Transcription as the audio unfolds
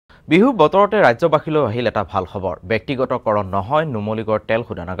বিহু বতৰতে ৰাজ্যবাসীলৈ আহিল এটা ভাল খবৰ ব্যক্তিগতকৰণ নহয় নুমলীগড় তেল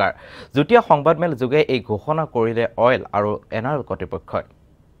শোধনাগাৰ যুটীয়া সংবাদমেল যোগে এই ঘোষণা কৰিলে অইল আৰু এনআৰএল কৰ্তৃপক্ষই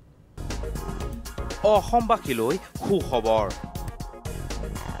অসমবাসীলৈ সুখবৰ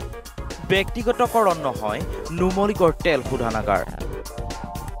ব্যক্তিগতকৰণ নহয় নুমলীগড় তেল শোধনাগাৰ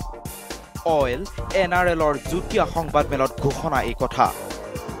অইল এনআৰএলৰ যুটীয়া সংবাদমেলত ঘোষণা এই কথা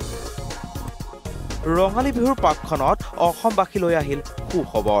ৰঙালী বিহুৰ পাকখনত অসমবাসীলৈ আহিল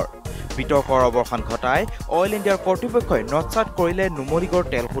সুখবৰ বিতৰ্কৰ অৱসান ঘটাই অইল ইণ্ডিয়াৰ কৰ্তৃপক্ষই নটচাট কৰিলে নুমলীগড়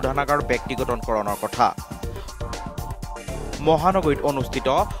তেল শোধনাগাৰ ব্যক্তিগতকৰণৰ কথা মহানগৰীত অনুষ্ঠিত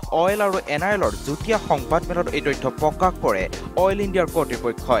অইল আৰু এনআৰএলৰ যুটীয়া সংবাদমেলত এই তথ্য প্ৰকাশ কৰে অইল ইণ্ডিয়াৰ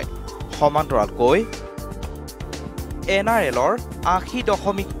কৰ্তৃপক্ষই সমান্তৰালকৈ এনআৰএলৰ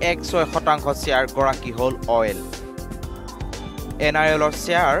 ৮০.১৬% শ্বেয়াৰ গৰাকী হ'ল অইল এনআৰএলৰ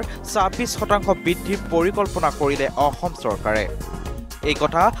শ্বেয়াৰ ২৬% বৃদ্ধিৰ পৰিকল্পনা কৰিলে অসম চৰকাৰে এই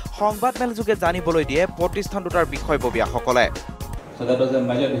কথা সংবাদমেল যোগে জানিবলৈ দিয়ে প্ৰতিষ্ঠান দুটাৰ বিষয়ববীয়াসকলে So that was a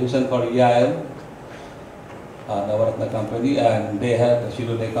major decision for EIL, Navaratna company, and they have the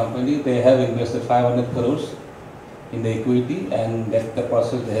Shirole company. They have invested 500 crores in the equity, and that's the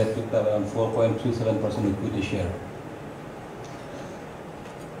process they have picked up around 4.37% equity share.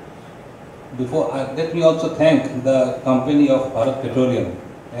 Let me also thank the company of Bharat Petroleum.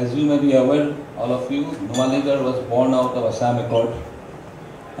 As you may be aware, all of you, Numaligarh was born out of Assam Accord,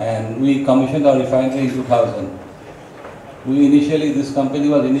 and we commissioned our refinery in 2000. This company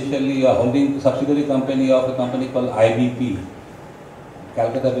was initially a holding subsidiary company of a company called IBP,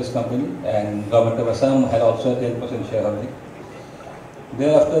 Calcutta-based company, and government of Assam had also a 10% shareholding.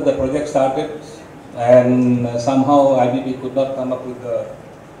 Thereafter, the project started, and somehow IBP could not come up with the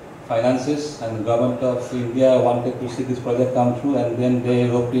finances, and the government of India wanted to see this project come through, and then they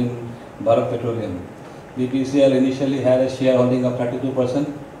roped in Bharat Petroleum. BPCL initially had a shareholding of 32%.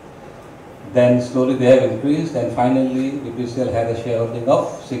 Then slowly they have increased, and finally BPCL had a shareholding of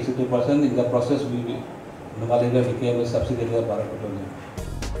 62%. In the process, Numaligarh became a subsidiary of Bharat Petroleum.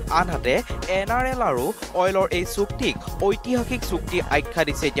 আনহাতে NRL আৰু অইলৰ এই চুক্তিক ঐতিহাসিক চুক্তি আখ্যা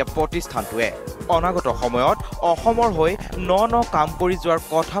দিছে এতিয়া প্ৰতিষ্ঠানটোৱে অনাগত সময়ত অসমৰ হৈ ন কাম কৰি যোৱাৰ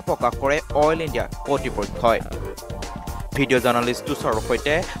কথা প্ৰকাশ কৰে অইল ইণ্ডিয়া কৰ্তৃপক্ষই ভিডিঅ' জাৰ্নেলিষ্ট তুষাৰৰ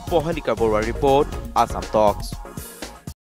সৈতে পহেলিকা বৰুৱাৰ ৰিপৰ্ট আছাম টক্স